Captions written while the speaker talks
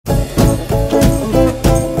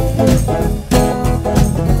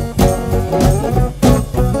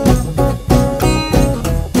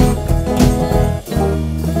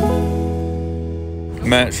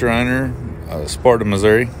Matt Schreiner, Sparta,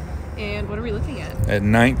 Missouri. And what are we looking at? A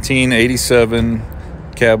 1987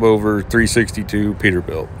 cab over 362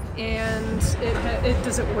 Peterbilt. And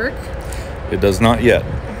does it work? It does not yet.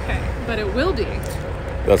 Okay, but it will do.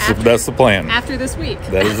 That's the plan. After this week.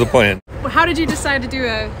 That is the plan. How did you decide to do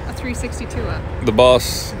a 362 up? The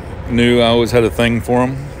boss knew I always had a thing for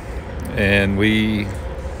him, and we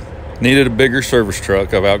needed a bigger service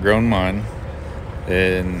truck. I've outgrown mine,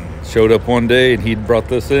 and showed up one day, and he'd brought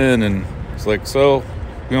this in, and it's like, so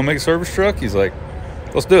you want to make a service truck? He's like,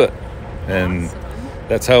 let's do it. And awesome.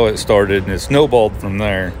 That's how it started, and it snowballed from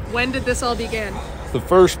there. When did this all begin? The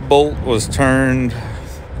first bolt was turned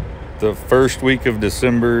the first week of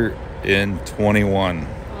December in 21.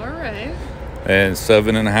 All right. And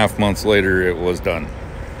 7.5 months later, it was done.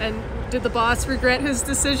 And did the boss regret his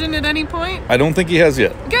decision at any point? I don't think he has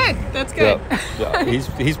yet. Good. That's good. Yeah.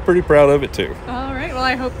 He's pretty proud of it too. All right. Well,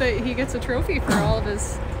 I hope that he gets a trophy for all of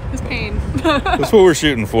his pain. That's what we're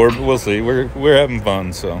shooting for, but we'll see. We're having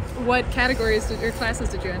fun. So. What categories or classes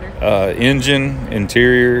did you enter? Engine,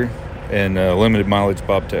 interior, and limited mileage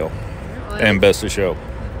bobtail, and best of show.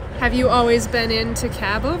 Have you always been into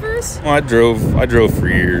cab overs? Well, I drove for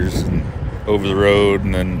years, and over the road,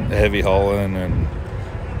 and then heavy hauling, and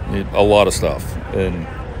a lot of stuff. And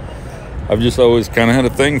I've just always kind of had a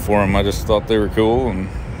thing for them. I just thought they were cool, and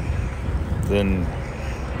then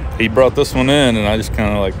he brought this one in, and I just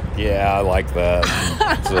kind of like, yeah, I like that.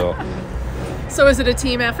 So is it a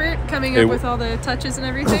team effort coming up with all the touches and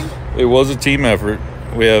everything? It was a team effort.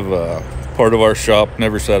 We have part of our shop,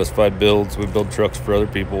 Never Satisfied Builds. We build trucks for other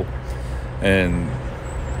people, and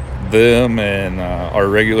them and our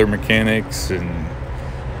regular mechanics, and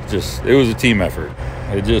it was a team effort.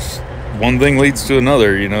 It just, one thing leads to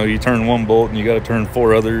another. You turn one bolt and you got to turn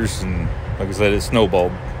 4 others, and like I said, it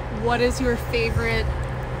snowballed. What is your favorite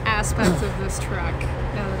aspect of this truck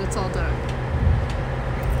now that it's all done?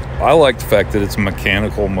 I like the fact that it's a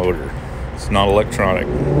mechanical motor. It's not electronic.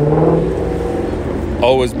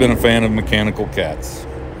 Always been a fan of mechanical cats,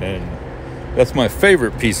 and that's my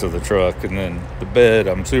favorite piece of the truck. And then the bed,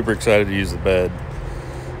 I'm super excited to use the bed.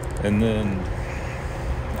 And then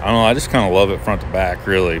I don't know, I just kind of love it front to back,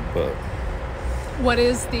 really. But what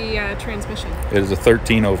is the transmission? It is a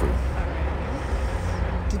 13 over.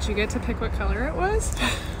 Did you get to pick what color it was?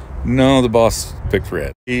 No, the boss picked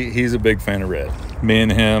red. He's a big fan of red. Me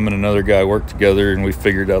and him and another guy worked together, and we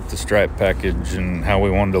figured out the stripe package and how we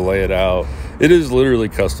wanted to lay it out. It is literally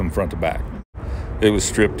custom front to back. It was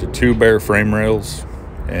stripped to 2 bare frame rails,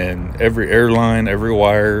 and every airline, every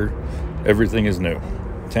wire, everything is new.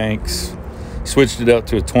 Tanks. Switched it out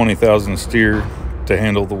to a 20,000 steer to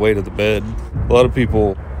handle the weight of the bed. A lot of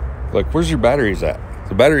people like, where's your batteries at?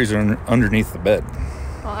 The batteries are underneath the bed.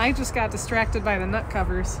 Well, I just got distracted by the nut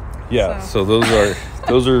covers. Yeah, so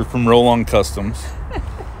those are from Roll-On Customs.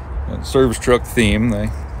 Service truck theme. They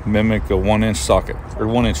mimic a 1-inch socket or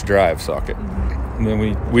 1-inch drive socket. And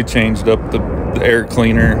then we changed up the air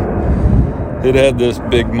cleaner. It had this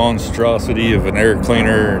big monstrosity of an air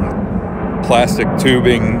cleaner and plastic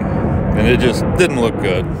tubing, and it just didn't look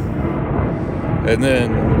good. And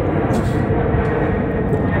then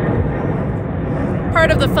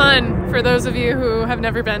part of the fun for those of you who have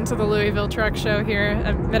never been to the Louisville Truck Show here,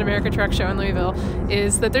 Mid-America Truck Show in Louisville,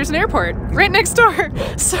 is that there's an airport right next door.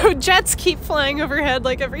 So jets keep flying overhead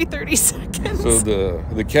like every 30 seconds. So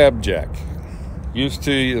the cab jack used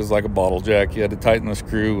to is like a bottle jack. You had to tighten the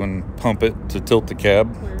screw and pump it to tilt the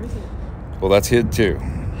cab. Where is it? Well, that's hid too.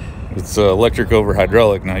 It's electric over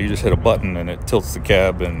hydraulic now. You just hit a button and it tilts the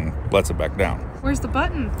cab and lets it back down. Where's the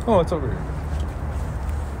button? Oh, it's over here.